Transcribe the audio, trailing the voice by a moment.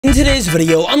In today's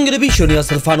video, I'm going to be showing you guys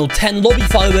the final 10 lobby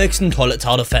fireworks and toilet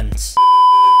tower defense.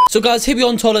 So guys, here we are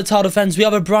on Toilet Tower Defense. We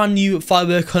have a brand new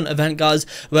firework hunt event, guys,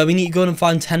 where we need to go and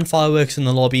find 10 fireworks in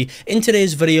the lobby. In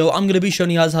today's video, I'm going to be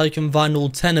showing you guys how you can find all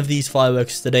 10 of these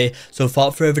fireworks today. So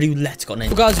without further ado, let's go in.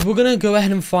 So guys, we're going to go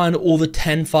ahead and find all the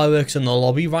 10 fireworks in the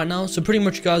lobby right now. So pretty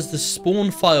much, guys, the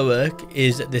spawn firework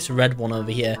is this red one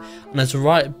over here, and it's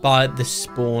right by the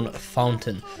spawn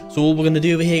fountain. So all we're going to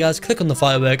do over here, guys, click on the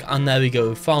firework, and there we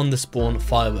go, found the spawn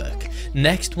firework.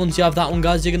 Next, once you have that one,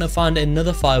 guys, you're going to find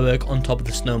another firework on top of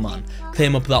the snowman.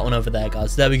 Claim up that one over there,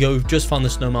 guys. There we go, we've just found the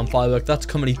snowman firework. That's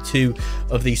currently 2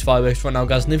 of these fireworks right now,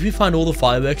 guys, and if we find all the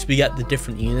fireworks, we get the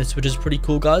different units, which is pretty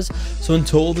cool, guys. So in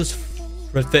total, there's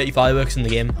 30 fireworks in the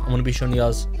game. I'm going to be showing you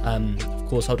guys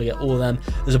of course how to get all of them.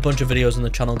 There's a bunch of videos on the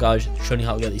channel, guys, showing you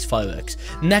how to get these fireworks.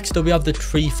 Next up, we have the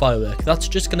tree firework. That's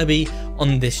just going to be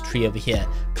on this tree over here.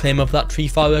 Claim up that tree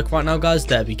firework right now, guys.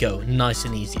 There we go, nice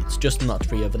and easy. It's just on that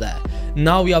tree over there.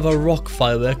 Now we have a rock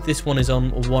firework. This one is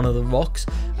on one of the rocks,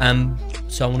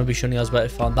 so I'm going to be showing you guys where I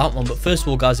found that one. But first of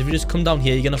all, guys, if you just come down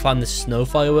here, you're going to find this snow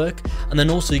firework, and then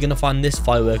also you're going to find this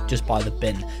firework just by the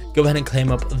bin. Go ahead and claim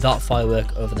up that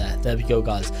firework over there. There we go,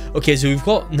 guys. Okay, so we've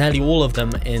got nearly all of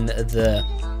them in the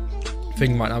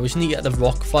thing right now. We just need to get the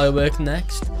rock firework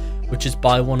next, which is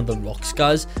by one of the rocks,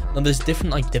 guys. Now there's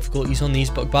different difficulties on these,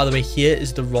 but by the way, here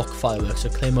is the rock firework, so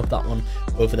claim up that one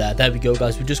over there. There we go,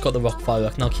 guys, we just got the rock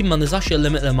firework. Now keep in mind, there's actually a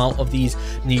limited amount of these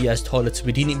New Year's toilets, so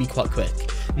we do need to be quite quick.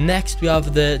 Next, we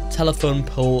have the telephone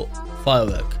pole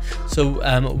firework. So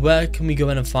where can we go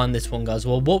in and find this one, guys?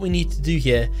 Well, what we need to do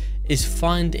here is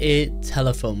find a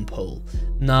telephone pole.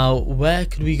 Now where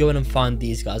could we go in and find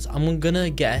these, guys? I'm gonna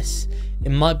guess it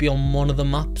might be on one of the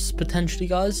maps potentially,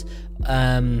 guys.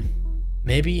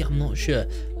 Maybe, I'm not sure.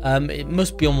 It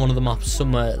must be on one of the maps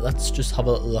somewhere. Let's just have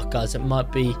a look, guys. It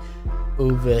might be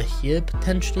over here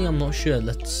potentially, I'm not sure.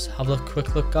 Let's have a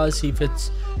quick look, guys, see if it's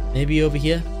maybe over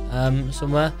here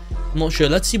somewhere. I'm not sure.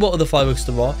 Let's see what other fireworks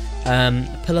there are.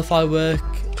 Pillar firework,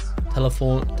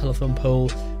 telephone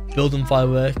pole, building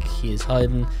firework. He is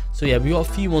hiding. So yeah, we got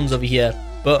a few ones over here,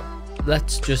 but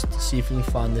let's just see if we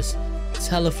can find this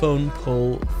telephone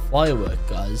pole firework,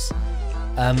 guys.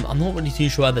 I'm not really too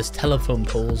sure there's telephone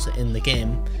poles in the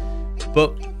game,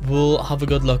 but we'll have a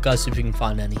good look, guys, see if we can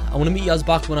find any. I want to meet you guys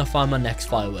back when I find my next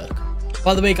firework.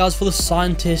 By the way, guys, for the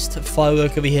scientist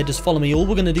firework over here, just follow me. All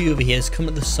we're going to do over here is come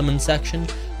at the summon section,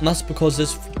 and that's because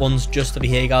this one's just over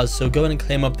here, guys. So go in and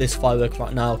claim up this firework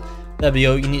right now. There we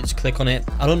go, you need to click on it.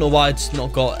 I don't know why it's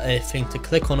not got a thing to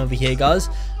click on over here, guys.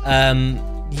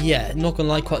 Yeah, not gonna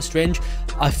lie, quite strange.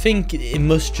 I think it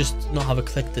must just not have a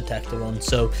click detector on.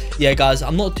 So yeah, guys,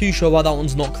 I'm not too sure why that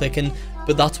one's not clicking,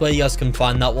 but that's where you guys can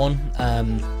find that one.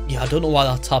 Yeah, I don't know why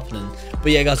that's happening,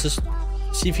 but yeah, guys, just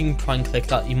see if you can try and click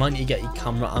that. You might need to get your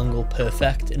camera angle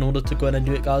perfect in order to go in and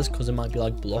do it, guys, because it might be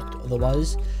blocked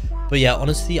otherwise. But yeah,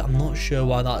 honestly, I'm not sure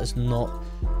why that's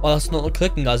not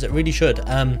clicking, guys. It really should.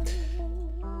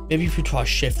 Maybe if we try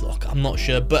shift lock, I'm not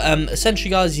sure, but essentially,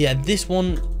 guys, yeah, this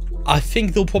one, I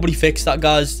think they'll probably fix that,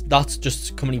 guys. That's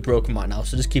just completely broken right now,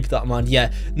 so just keep that in mind.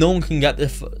 Yeah, no one can get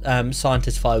the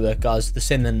scientist firework, guys. The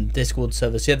same in Discord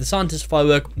servers. Yeah, the scientist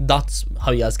firework, that's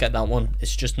how you guys get that one.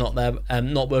 It's just not there,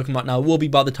 not working right now. It will be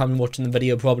by the time you're watching the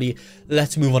video, probably.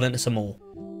 Let's move on into some more.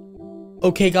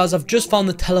 Okay, guys, I've just found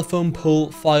the telephone pole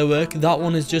firework. That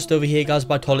one is just over here, guys,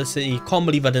 by Toilet City. Can't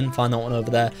believe I didn't find that one over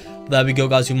there. But there we go,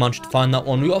 guys, we managed to find that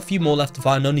one. We got a few more left to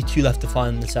find, only 2 left to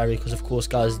find in this area, because of course,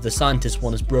 guys, the scientist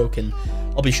one is broken.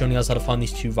 I'll be showing you guys how to find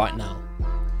these 2 right now.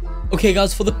 Okay,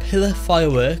 guys, for the pillar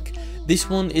firework, this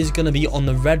one is going to be on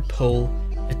the red pole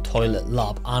at Toilet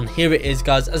Lab, and here it is,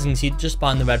 guys, as you can see, just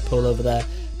behind the red pole over there.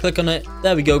 Click on it.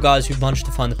 There we go, guys, we've managed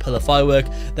to find the pillar firework.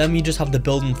 Then we just have the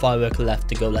building firework left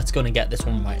to go. Let's go and get this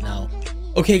one right now.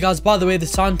 Okay, guys, by the way, the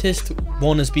scientist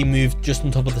one has been moved just on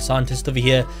top of the scientist over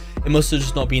here. It must have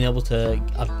just not been able to,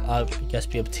 I guess,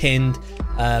 be obtained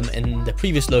in the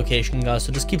previous location, guys,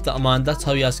 so just keep that in mind. That's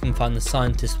how you guys can find the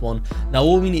scientist one. Now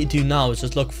all we need to do now is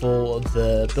just look for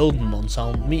the building one, so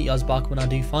I'll meet you guys back when I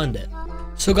do find it.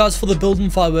 So guys, for the building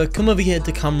firework, come over here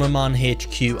to cameraman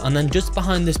HQ, and then just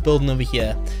behind this building over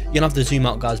here, you're gonna have to zoom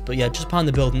out, guys, but yeah, just behind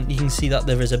the building, you can see that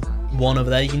there is a one over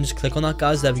there. You can just click on that,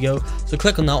 guys. There we go. So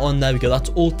click on that one. There we go. That's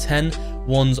all 10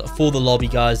 ones for the lobby,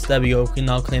 guys. There we go. We can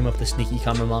now claim up the sneaky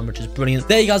cameraman, which is brilliant.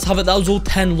 There you guys have it. That was all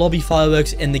 10 lobby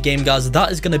fireworks in the game, guys.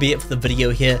 That is going to be it for the video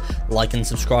here. Like and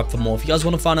subscribe for more. If you guys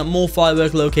want to find out more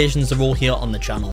firework locations, they're all here on the channel.